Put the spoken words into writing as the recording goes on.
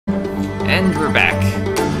And we're back.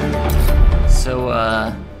 So,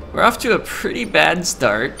 we're off to a pretty bad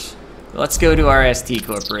start. Let's go to RST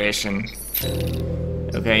Corporation.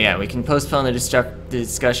 Okay, yeah, we can postpone the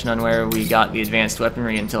discussion on where we got the advanced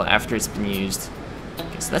weaponry until after it's been used.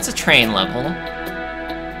 Okay, so that's a train level.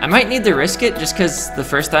 I might need to risk it just because the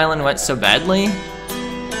first island went so badly.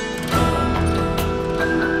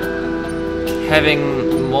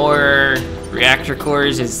 Having more reactor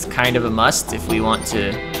cores is kind of a must if we want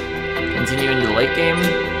to continue into the late game.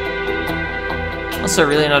 Also,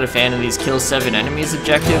 really not a fan of these kill 7 enemies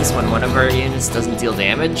objectives when one of our units doesn't deal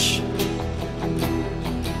damage.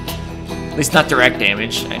 At least not direct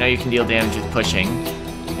damage. I know you can deal damage with pushing.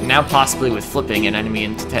 And now possibly with flipping an enemy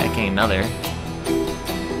and attacking another.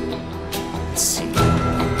 Let's see.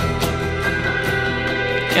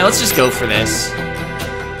 Yeah, let's just go for this.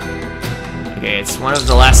 Okay, it's one of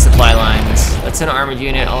the last supply lines. That's an armored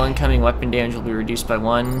unit. All incoming weapon damage will be reduced by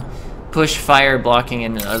 1. Push, fire, blocking,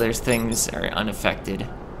 and other things are unaffected.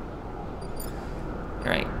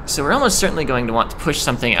 Alright, so we're almost certainly going to want to push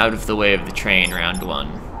something out of the way of the train round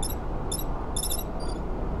 1.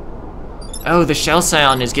 Oh, the Shell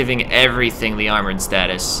Scion is giving everything the armored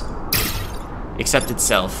status. Except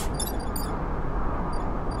itself.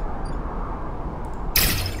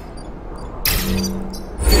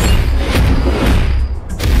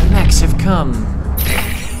 The mechs have come.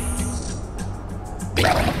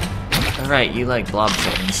 Alright, you like blob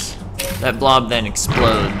things. That blob then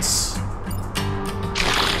explodes.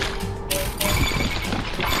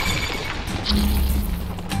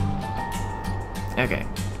 Okay,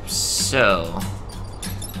 so...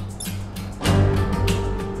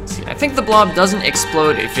 see, I think the blob doesn't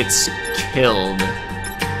explode if it's killed.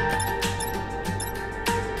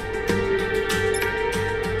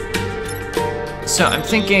 So I'm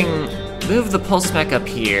thinking, move the pulse mech up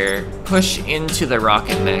here, push into the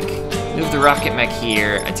rocket mech. Move the rocket mech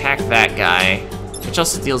here, attack that guy, which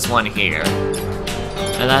also deals 1 here.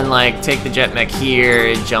 And then, like, take the jet mech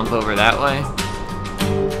here, jump over that way.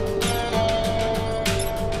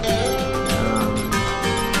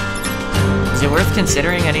 Is it worth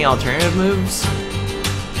considering any alternative moves?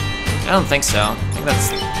 I don't think so. I think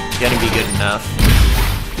that's gonna be good enough.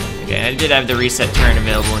 Okay, I did have the reset turn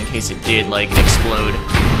available in case it did, like, explode.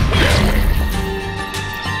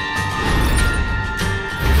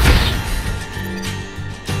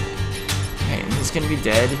 Gonna be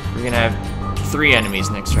dead. We're gonna have 3 enemies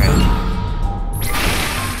next round.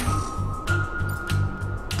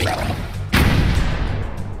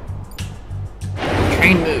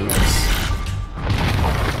 Train moves.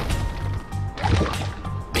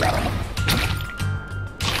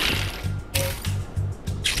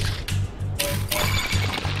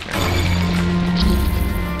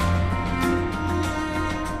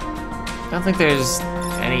 I don't think there's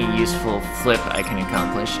any useful flip I can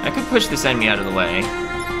accomplish. I could push this enemy out of the way.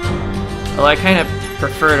 Although I kind of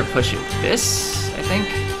prefer to push it with this, I think.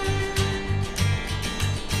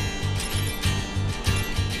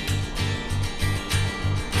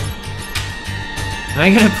 Am I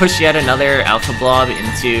gonna push yet another Alpha Blob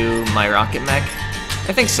into my rocket mech?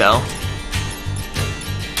 I think so.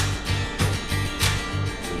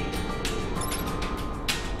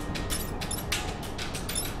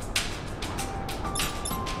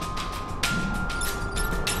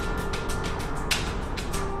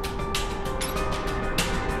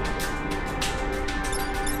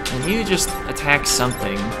 And you just attack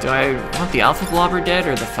something. Do I want the Alpha Blobber dead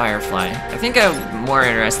or the Firefly? I think I'm more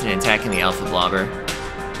interested in attacking the Alpha Blobber.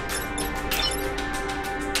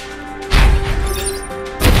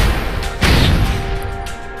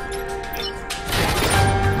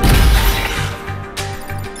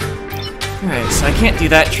 Alright, so I can't do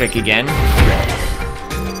that trick again.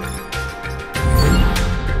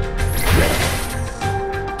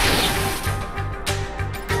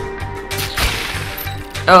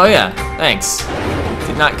 Oh yeah, thanks.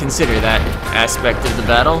 Did not consider that aspect of the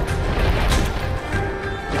battle.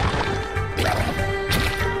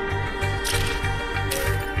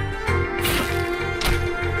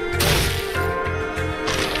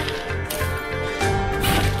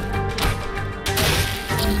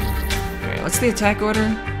 Okay, what's the attack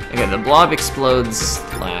order? Okay, the blob explodes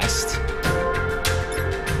last.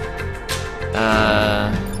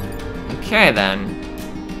 Okay then.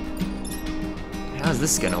 How's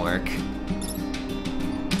this gonna work?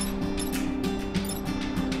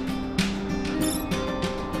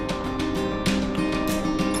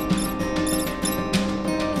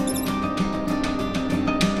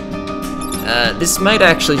 This might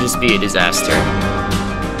actually just be a disaster.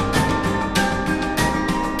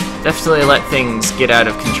 Definitely let things get out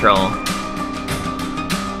of control.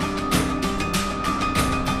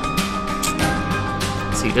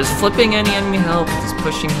 Let's see, does flipping any enemy help? Does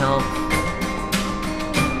pushing help?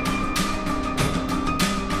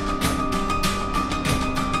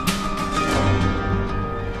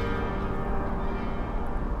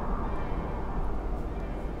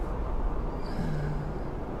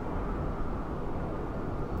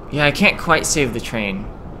 Yeah, I can't quite save the train.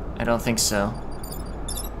 I don't think so.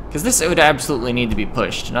 Because this would absolutely need to be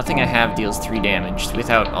pushed. Nothing I have deals 3 damage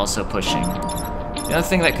without also pushing. The other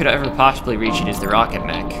thing that could ever possibly reach it is the rocket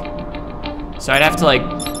mech. So I'd have to, like,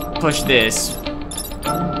 push this.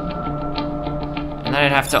 And then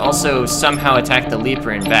I'd have to also somehow attack the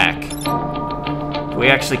Leaper and back. But we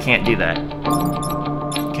actually can't do that.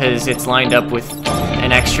 Because it's lined up with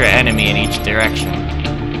an extra enemy in each direction.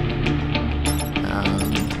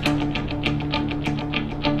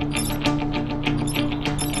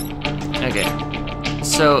 Okay,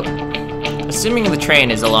 so, assuming the train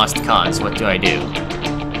is a lost cause, what do I do?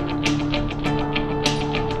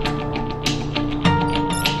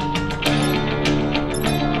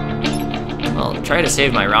 Well, try to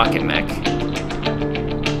save my rocket mech.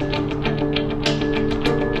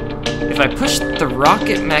 If I push the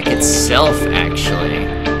rocket mech itself,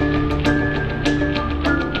 actually...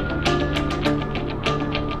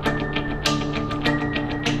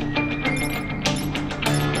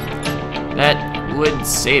 that would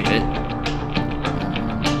save it.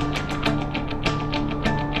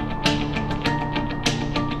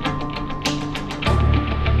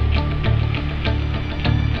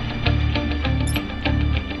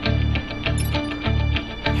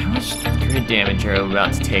 How much grid damage are we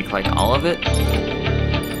about to take? Like all of it?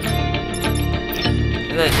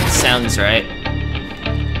 That sounds right.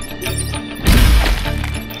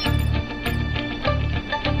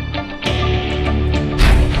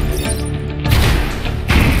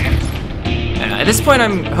 At this point,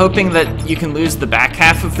 I'm hoping that you can lose the back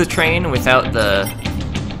half of the train without the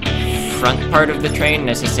front part of the train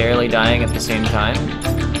necessarily dying at the same time.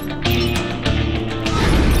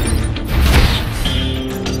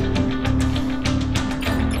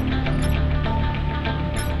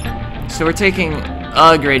 So we're taking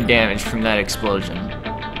a grid damage from that explosion.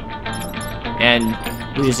 And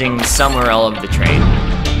losing some or all of the train.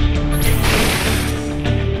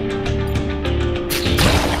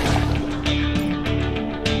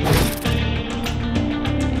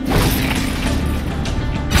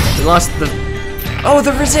 We lost the... oh,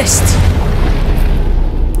 the resist!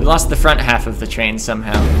 We lost the front half of the train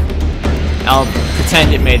somehow. I'll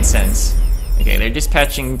pretend it made sense. Okay, they're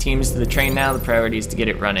dispatching teams to the train now. The priority is to get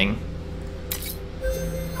it running.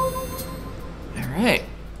 Alright.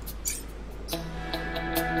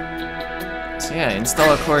 So yeah,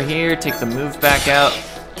 install a core here, take the move back out.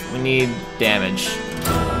 We need damage.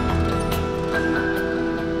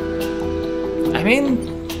 I mean...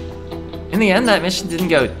 in the end, that mission didn't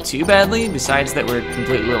go too badly, besides that we're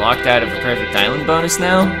completely locked out of a perfect island bonus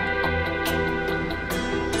now.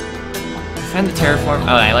 Defend the terraform.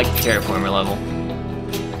 Oh, I like the terraformer level.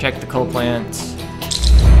 Protect the coal plant.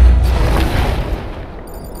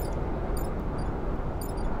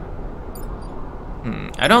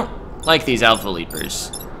 I don't like these Alpha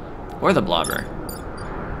Leapers. Or the Blobber.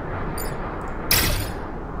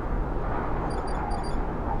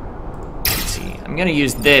 I'm gonna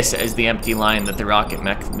use this as the empty line that the rocket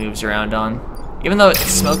mech moves around on. Even though it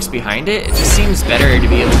smokes behind it, it just seems better to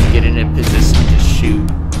be able to get in a position to shoot.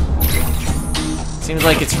 Seems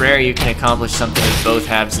like it's rare you can accomplish something with both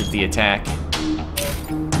halves of the attack.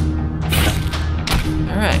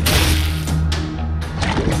 Alright.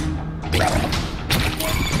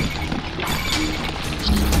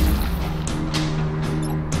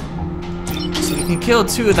 So we can kill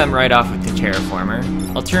 2 of them right off with the terraformer.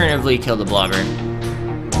 Alternatively, kill the Blobber.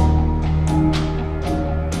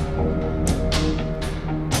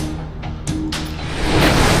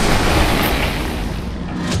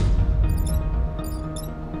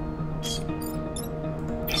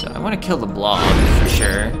 So I want to kill the Blob for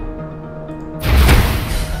sure.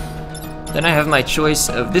 Then I have my choice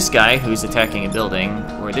of this guy who's attacking a building,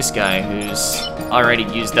 or this guy who's already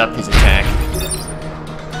used up his attack.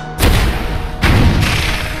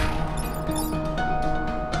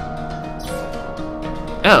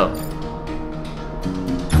 Oh.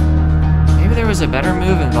 Maybe there was a better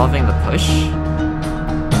move involving the push?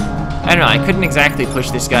 I don't know, I couldn't exactly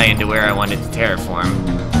push this guy into where I wanted to terraform.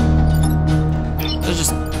 Let's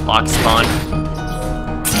just block spawn.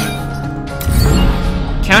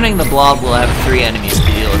 Counting the Blob, we'll have 3 enemies to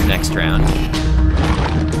deal with next round.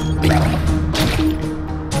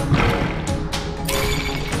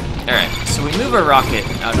 Alright, so we move our rocket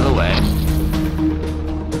out of the way.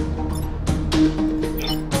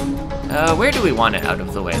 Where do we want it out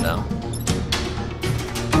of the way, though?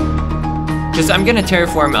 Because I'm gonna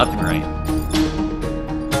terraform up and right.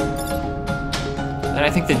 And I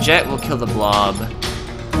think the jet will kill the blob.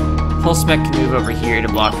 Pulse mech can move over here to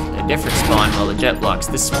block a different spawn while the jet blocks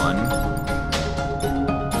this one.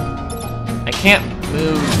 I can't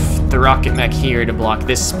move the rocket mech here to block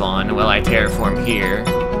this spawn while I terraform here.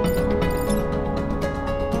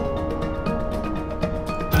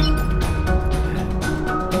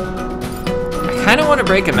 I kind of want to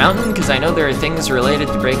break a mountain because I know there are things related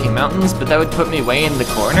to breaking mountains, but that would put me way in the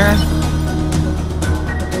corner.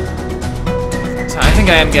 So I think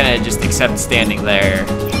I am gonna just accept standing there.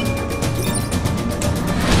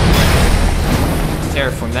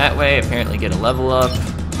 Terraform that way, apparently get a level up.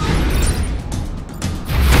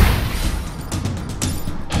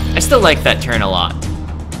 I still like that turn a lot.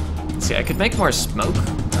 Let's see, I could make more smoke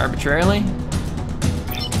arbitrarily.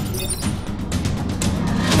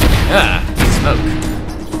 Ah, smoke.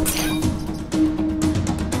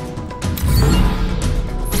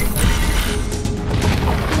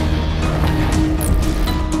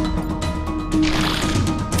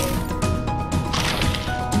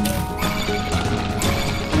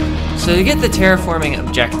 So to get the terraforming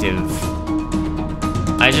objective,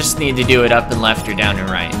 I just need to do it up and left or down and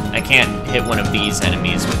right. I can't hit one of these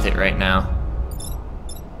enemies with it right now.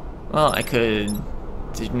 Well, I could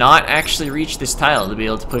not actually reach this tile to be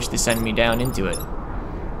able to push this enemy down into it.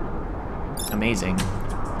 Amazing.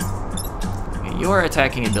 Okay, you're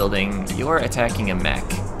attacking a building, you're attacking a mech.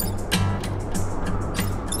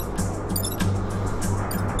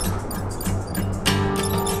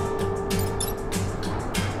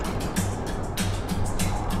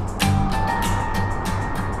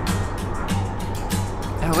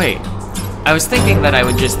 Oh wait, I was thinking that I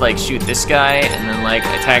would just like shoot this guy and then like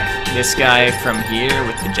attack this guy from here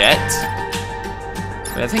with the jet.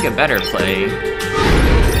 But I think a better play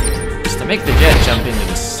is to make the jet jump into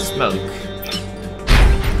the smoke.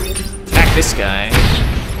 Attack this guy.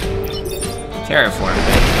 Terraform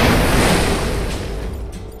it.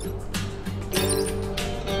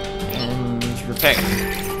 And repair.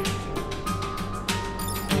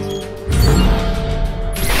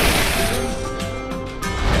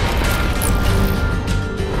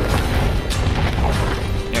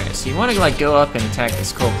 So you want to like go up and attack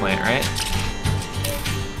this coal plant, right?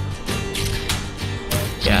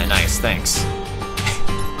 Yeah, nice, thanks.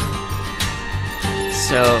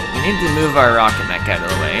 So we need to move our rocket mech out of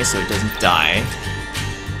the way so it doesn't die.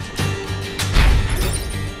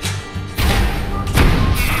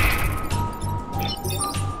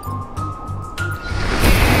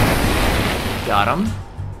 Got him.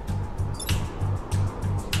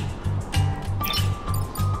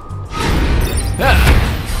 Ah!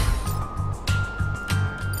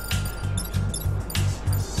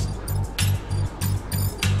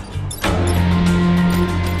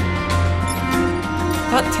 I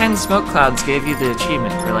thought 10 smoke clouds gave you the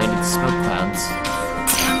achievement related to smoke clouds.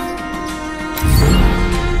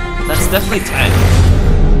 That's definitely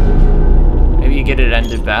 10. Maybe you get it at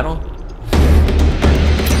end of battle?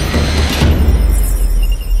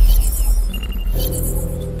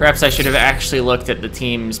 Perhaps I should have actually looked at the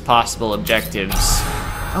team's possible objectives.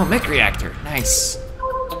 Oh, mech reactor, nice.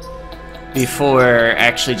 Before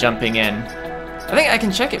actually jumping in. I think I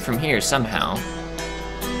can check it from here somehow.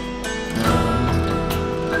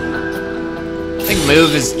 I think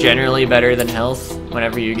move is generally better than health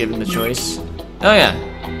whenever you're given the choice. Oh yeah.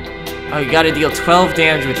 Oh, you gotta deal 12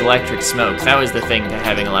 damage with electric smoke. That was the thing to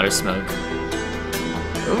having a lot of smoke.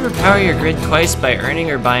 Overpower your grid twice by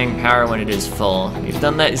earning or buying power when it is full. We've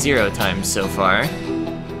done that 0 times so far.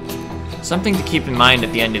 Something to keep in mind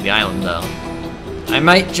at the end of the island though. I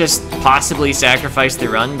might just possibly sacrifice the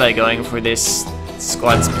run by going for this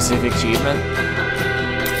squad specific achievement.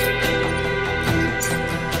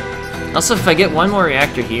 Also, if I get one more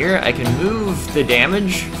reactor here, I can move the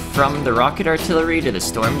damage from the rocket artillery to the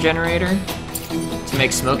storm generator to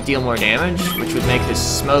make smoke deal more damage, which would make this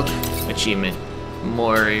smoke achievement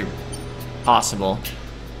more possible.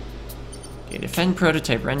 Okay, defend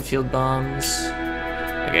prototype Renfield bombs.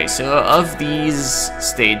 Okay, so of these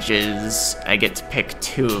stages, I get to pick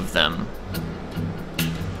 2 of them.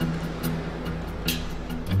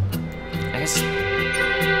 I guess...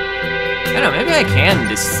 I don't know, maybe I can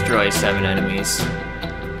destroy 7 enemies.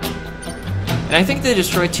 And I think the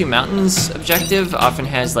destroy 2 mountains objective often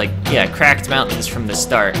has like, yeah, cracked mountains from the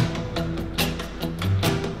start.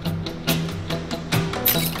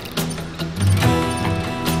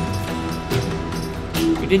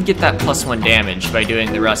 We did get that +1 damage by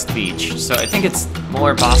doing the Rust Beach, so I think it's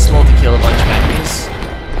more possible to kill a bunch of enemies.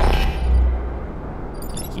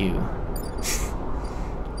 Like you.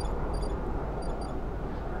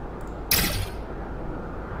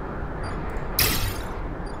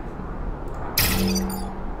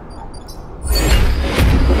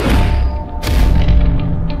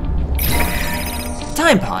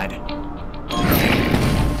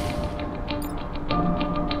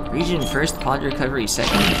 first, pod recovery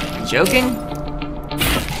second. Joking?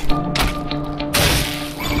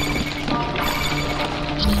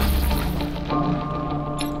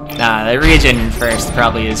 Nah, the regen first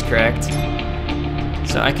probably is correct.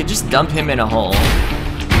 So I could just dump him in a hole.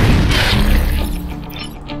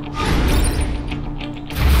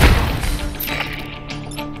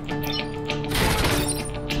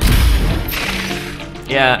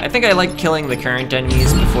 Yeah, I think I like killing the current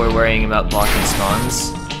enemies before worrying about blocking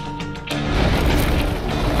spawns.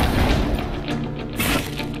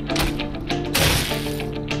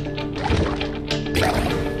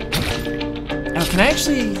 Oh, can I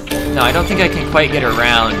actually... No, I don't think I can quite get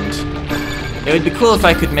around. It would be cool if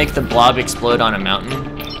I could make the blob explode on a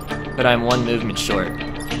mountain, but I'm one movement short.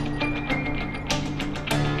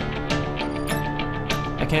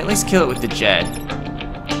 I can at least kill it with the jet,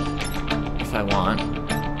 if I want.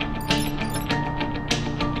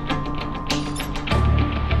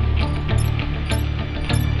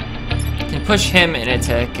 I can push him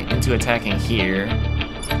into attacking here.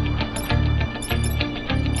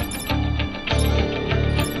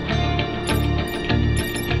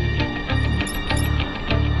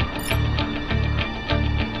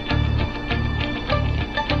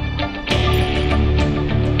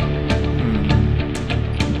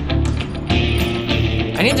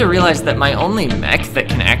 I need to realize that my only mech that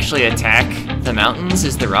can actually attack the mountains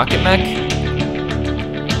is the rocket mech.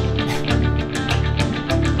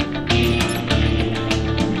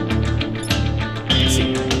 Let's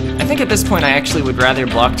see. I think at this point I actually would rather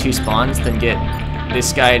block 2 spawns than get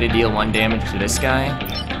this guy to deal 1 damage to this guy.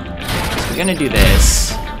 So we're gonna do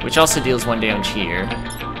this, which also deals 1 damage here.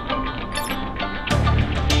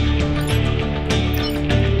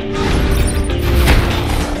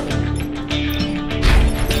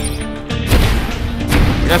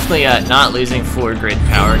 Definitely not losing 4 grid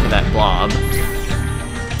power to that blob.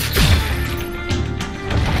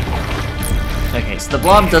 Okay, so the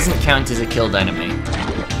blob doesn't count as a killed enemy.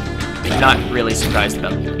 I'm not really surprised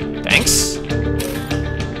about that. Thanks.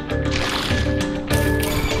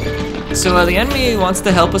 So the enemy wants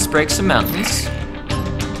to help us break some mountains.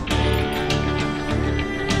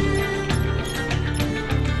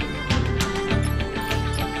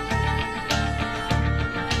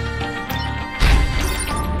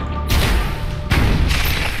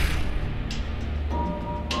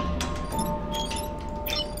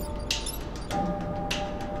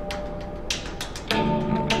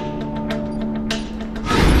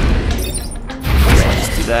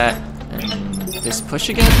 That and this push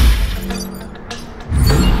again.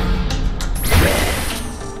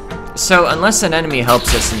 So unless an enemy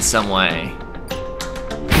helps us in some way,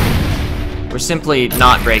 we're simply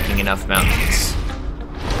not breaking enough mountains.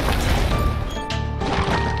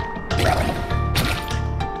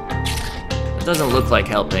 It doesn't look like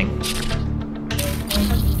helping.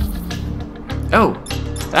 Oh,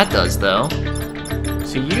 that does though.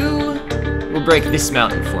 So you will break this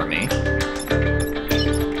mountain for me.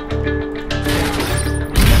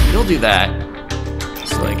 You'll do that.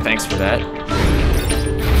 So like, thanks for that.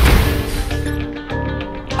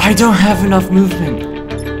 I don't have enough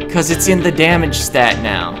movement, because it's in the damage stat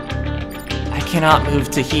now. I cannot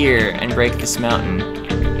move to here and break this mountain.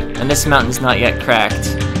 And this mountain's not yet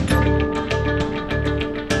cracked.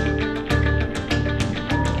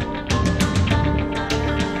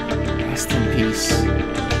 Rest in peace.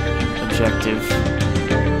 Objective.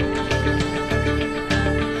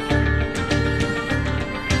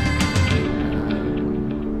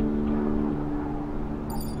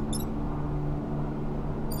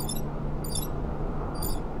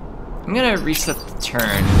 I'm gonna reset the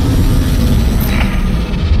turn.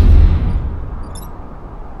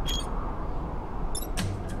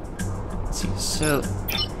 Let's see, so...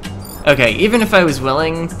 Okay, even if I was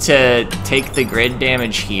willing to take the grid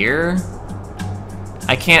damage here,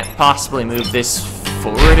 I can't possibly move this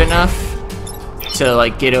forward enough to,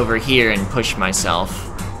 like, get over here and push myself.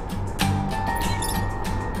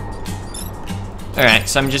 Alright,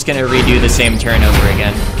 so I'm just gonna redo the same turn over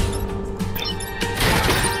again.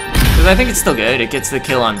 Because I think it's still good, it gets the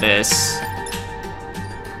kill on this.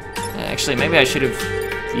 Actually, maybe I should have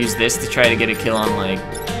used this to try to get a kill on, like,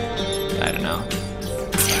 I don't know.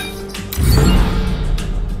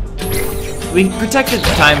 We protected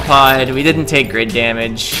the time pod, we didn't take grid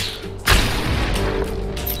damage.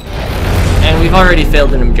 And we've already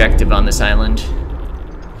failed an objective on this island.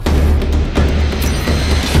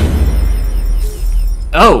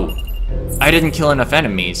 Oh! I didn't kill enough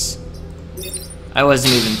enemies. I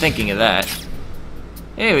wasn't even thinking of that.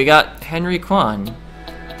 Hey, we got Henry Kwan.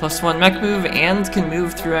 +1 mech move and can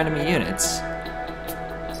move through enemy units.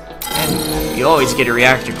 And You always get a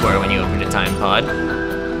reactor core when you open a time pod.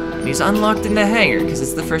 And he's unlocked in the hangar, because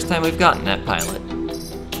it's the first time we've gotten that pilot.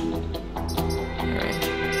 Alright.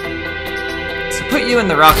 So put you in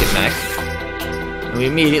the rocket mech. And we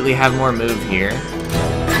immediately have more move here.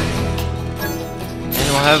 And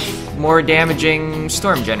we'll have more damaging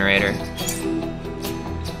storm generator.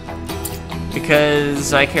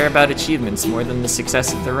 Because I care about achievements more than the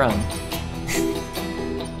success of the run.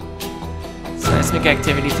 Seismic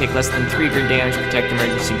activity, take less than 3 grid damage, protect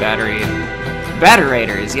emergency battery.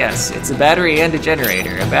 Batterators, yes, it's a battery and a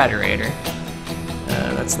generator, a batterator.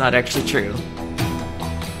 That's not actually true.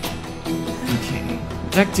 Okay,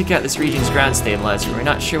 protect to get this region's ground stabilizer. We're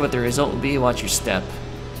not sure what the result will be, watch your step.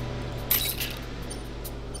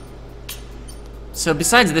 So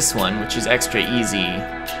besides this one, which is extra easy,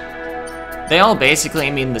 they all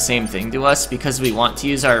basically mean the same thing to us because we want to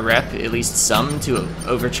use our rep, at least some, to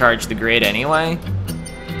overcharge the grid anyway.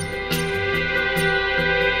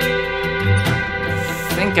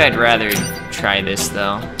 I think I'd rather try this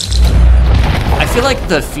though. I feel like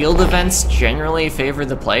the field events generally favor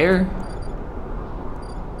the player,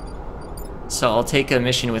 so I'll take a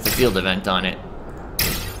mission with a field event on it.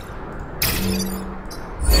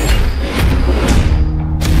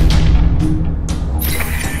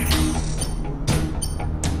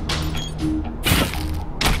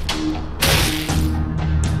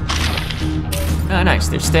 Oh, nice.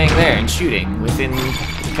 They're staying there and shooting within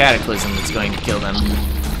the cataclysm that's going to kill them.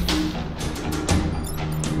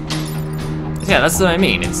 Yeah, that's what I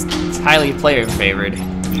mean. It's highly player favored.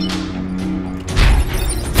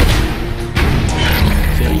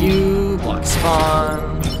 Kill you, block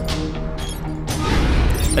spawn.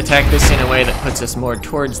 Attack this in a way that puts us more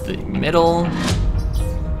towards the middle.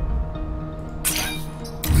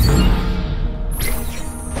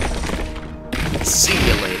 See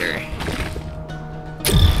you later.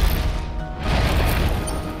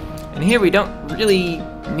 And here we don't really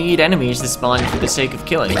need enemies to spawn for the sake of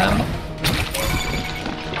killing them.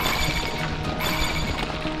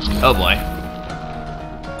 Oh boy.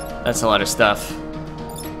 That's a lot of stuff.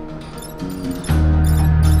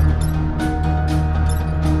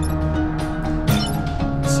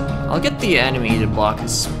 So I'll get the enemy to block a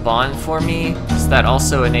spawn for me, because that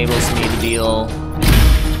also enables me to deal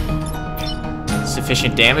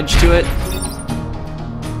sufficient damage to it.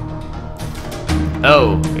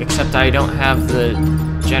 Oh, except I don't have the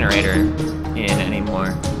generator in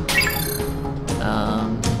anymore.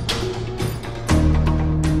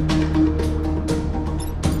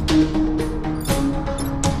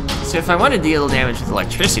 So if I want to deal damage with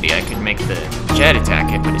electricity, I could make the jet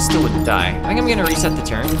attack it, but it still wouldn't die. I think I'm gonna reset the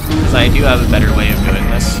turn, because I do have a better way of doing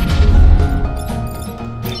this.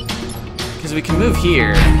 Because we can move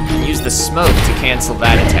here and use the smoke to cancel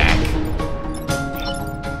that attack.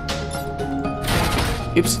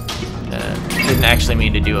 Oops. Didn't actually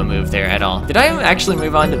mean to do a move there at all. Did I actually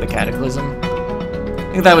move on to the Cataclysm?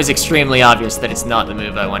 I think that was extremely obvious that it's not the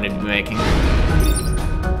move I wanted to be making. Right.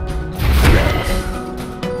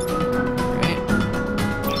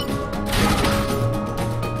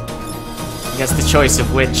 I guess the choice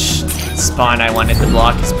of which spawn I wanted to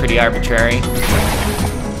block is pretty arbitrary.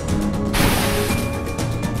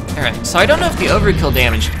 Alright, so I don't know if the overkill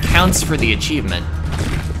damage counts for the achievement.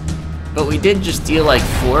 But we did just deal like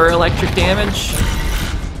 4 electric damage.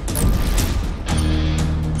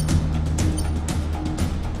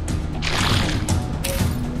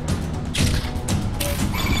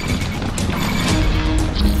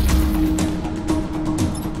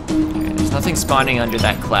 Okay, there's nothing spawning under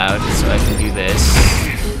that cloud, so I can do this.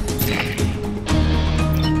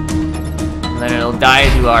 And then it'll die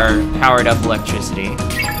to our powered up electricity.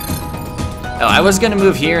 Oh, I was gonna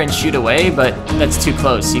move here and shoot away, but that's too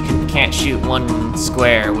close. You can't shoot one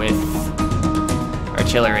square with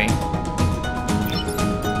artillery. So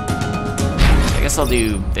I guess I'll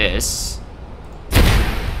do this.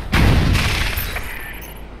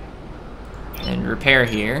 And repair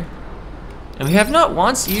here. And we have not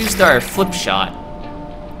once used our flip shot.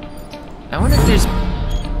 I wonder if there's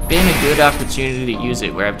been a good opportunity to use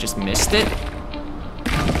it where I've just missed it.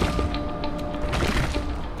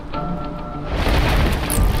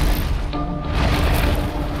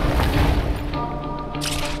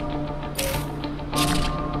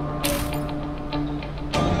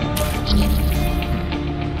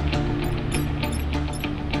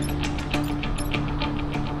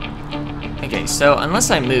 Okay, so unless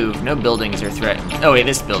I move, no buildings are threatened. Oh wait,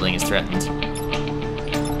 this building is threatened.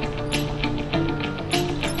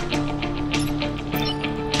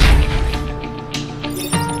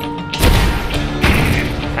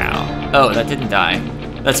 How? Oh, that didn't die.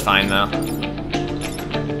 That's fine though.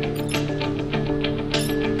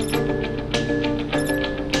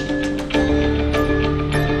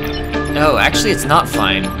 No, actually it's not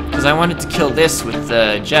fine, because I wanted to kill this with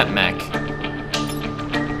the jet mech.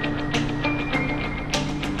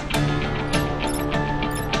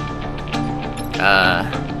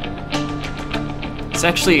 It's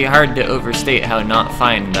actually hard to overstate how not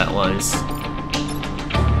fine that was.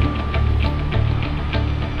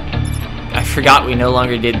 I forgot we no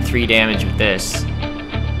longer did 3 damage with this.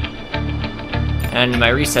 And my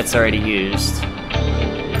reset's already used.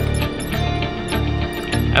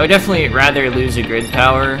 I would definitely rather lose a grid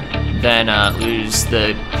power than lose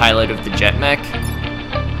the pilot of the jet mech.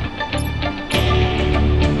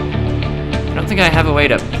 I don't think I have a way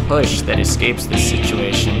to push that escapes this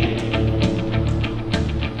situation.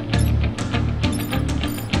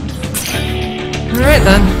 Alright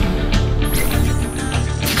then.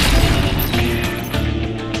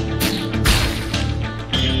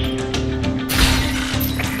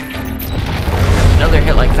 Another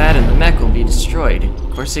hit like that and the mech will be destroyed.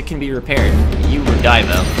 Of course it can be repaired. You would die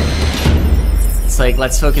though. It's like,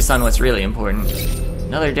 let's focus on what's really important.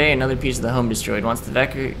 Another day, another piece of the home destroyed. Once the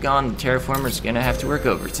Vector gone, the terraformer's gonna have to work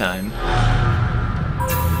overtime.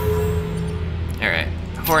 Alright.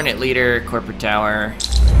 Hornet leader, corporate tower.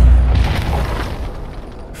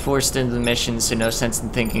 Forced into the mission, so no sense in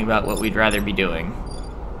thinking about what we'd rather be doing.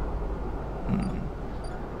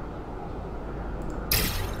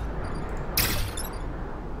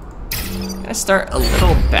 I start a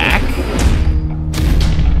little back.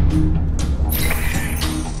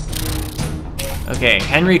 Okay,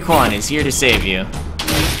 Henry Kwan is here to save you.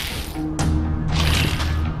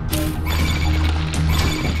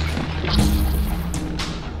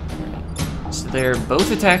 So they're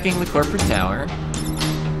both attacking the corporate tower.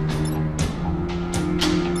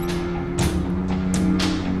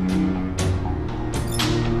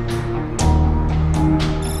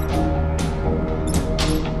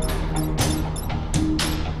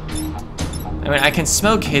 I mean, I can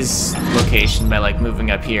smoke his location by, like, moving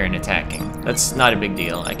up here and attacking. That's not a big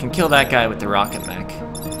deal. I can kill that guy with the rocket mech.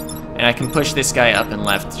 And I can push this guy up and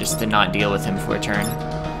left just to not deal with him for a turn.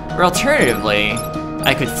 Or alternatively,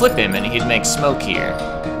 I could flip him and he'd make smoke here.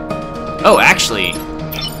 Oh, actually,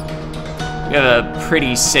 we have a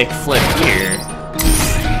pretty sick flip here.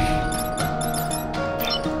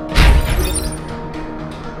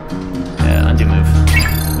 Undo move.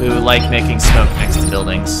 We like making smoke next to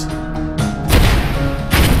buildings.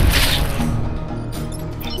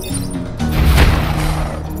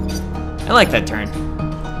 I like that turn.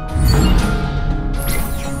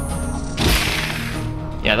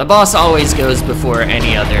 Yeah, the boss always goes before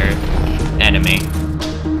any other enemy.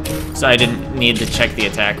 So I didn't need to check the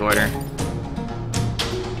attack order.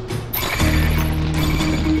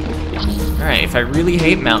 Alright, if I really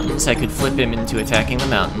hate mountains, I could flip him into attacking the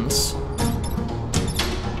mountains.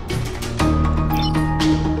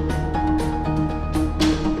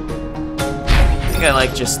 I think I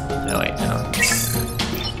like just... oh wait, no.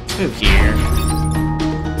 Let's move here.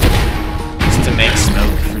 Just to make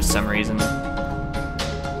smoke for some reason.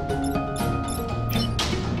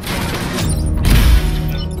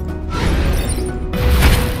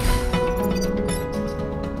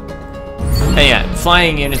 And yeah,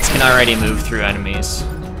 flying units can already move through enemies.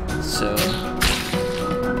 So...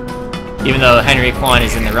 even though Henry Kwan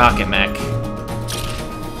is in the rocket mech,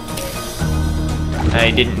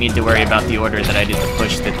 I didn't need to worry about the order that I did to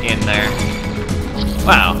push that in there.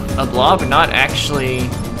 Wow, a blob not actually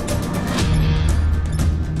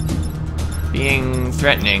being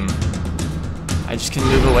threatening. I just can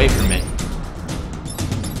move away from it.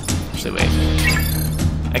 Actually, wait.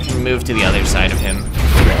 I can move to the other side of him.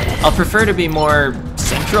 I'll prefer to be more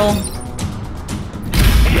central.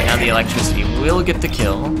 Now the electricity will get the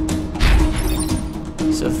kill.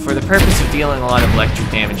 So for the purpose of dealing a lot of electric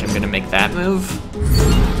damage, I'm going to make that move.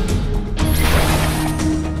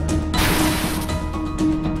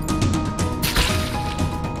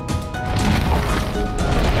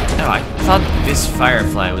 Oh, I thought this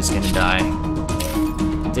Firefly was going to die.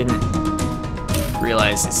 Didn't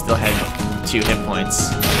realize it still had 2 hit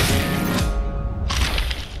points.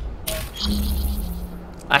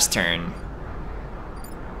 Last turn.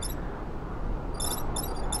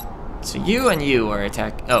 So you and you are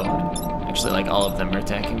attacking... oh, actually like all of them are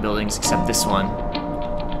attacking buildings except this one.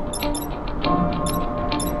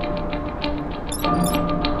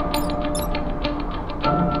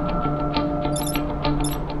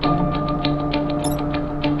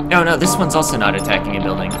 Oh no, this one's also not attacking a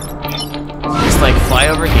building. Just like fly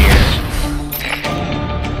over here.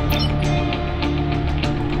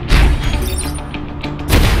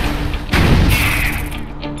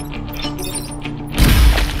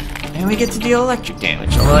 And we get to deal electric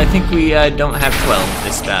damage, although I think we don't have 12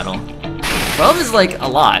 this battle. 12 is like a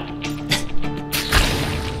lot.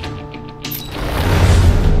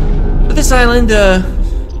 But this island,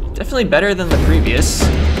 definitely better than the previous.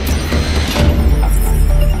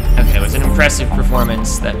 Okay, it was an impressive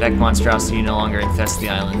performance that Vect Monstrosity no longer infests the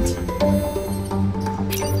island.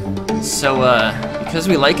 So, because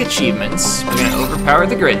we like achievements, we're gonna overpower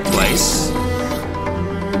the grid twice.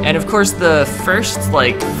 And of course, the first,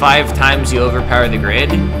 like, 5 times you overpower the grid,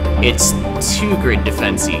 it's 2 grid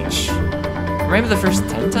defense each. Maybe the first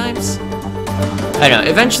 10 times? I don't know,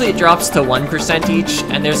 eventually it drops to 1% each,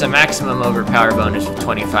 and there's a maximum overpower bonus of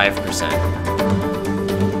 25%.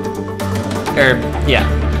 Yeah,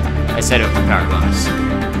 I said overpower bonus.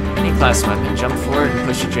 Any class weapon, jump forward and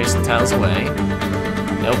push adjacent tiles away.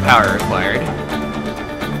 No power required.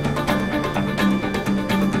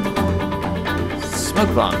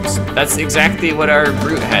 Smoke bombs. That's exactly what our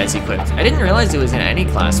brute has equipped. I didn't realize it was in any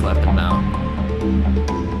class weapon though.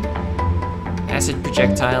 Acid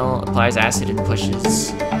projectile applies acid and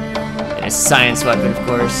pushes. And a science weapon, of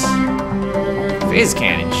course. Phase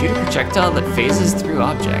cannon. Shoot a projectile that phases through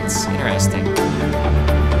objects. Interesting.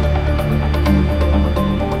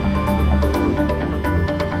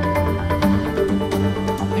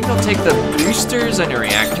 I think I'll take the boosters and a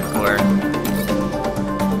reactor core.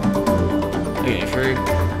 Okay, if your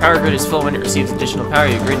power grid is full when it receives additional power,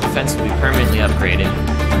 your grid defense will be permanently upgraded.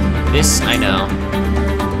 This, I know.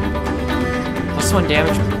 +1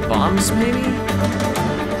 damage with bombs, maybe?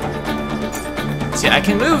 See, I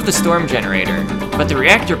can move the storm generator, but the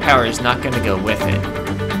reactor power is not going to go with it.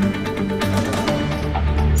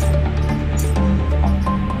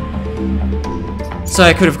 So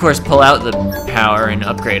I could, of course, pull out the power and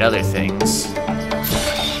upgrade other things.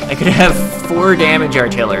 I could have 4 damage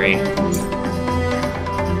artillery.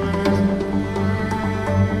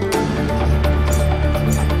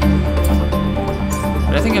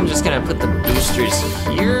 But I think I'm just gonna put the boosters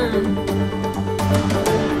here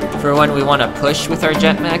for when we want to push with our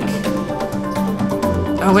jet mech.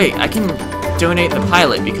 Oh wait, I can donate the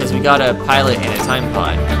pilot because we got a pilot in a time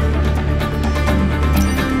pod.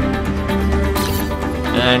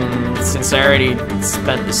 And since I already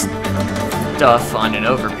spent this stuff on an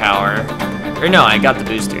overpower, or no, I got the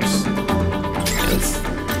boosters. Let's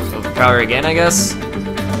overpower again, I guess.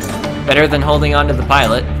 Better than holding on to the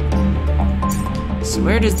pilot. So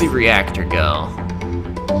where does the reactor go?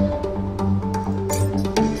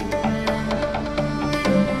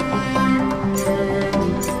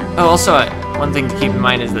 Oh, also, one thing to keep in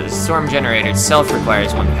mind is that the storm generator itself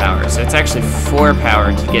requires 1 power, so it's actually 4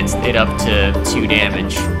 power to get it up to 2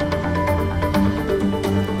 damage.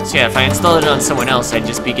 So yeah, if I installed it on someone else, I'd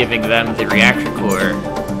just be giving them the reactor core,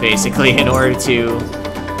 basically, in order to...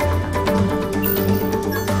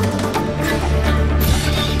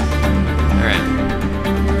 Alright.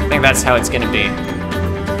 I think that's how it's gonna be.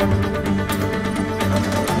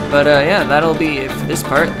 But yeah, that'll be it for this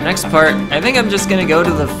part. The next part, I think I'm just gonna go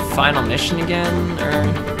to the final mission again, or...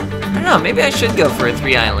 I don't know, maybe I should go for a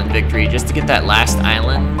 3-island victory just to get that last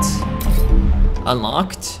island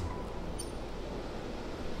unlocked.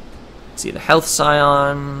 Let's see, the Health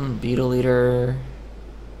Scion, Beetle Leader...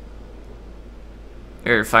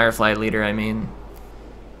 Or Firefly Leader, I mean.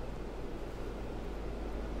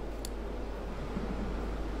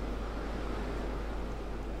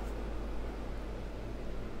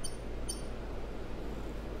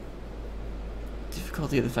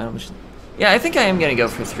 Difficulty of the final mission. Yeah, I think I am gonna go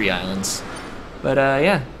for 3 islands. But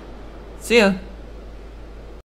yeah. See ya.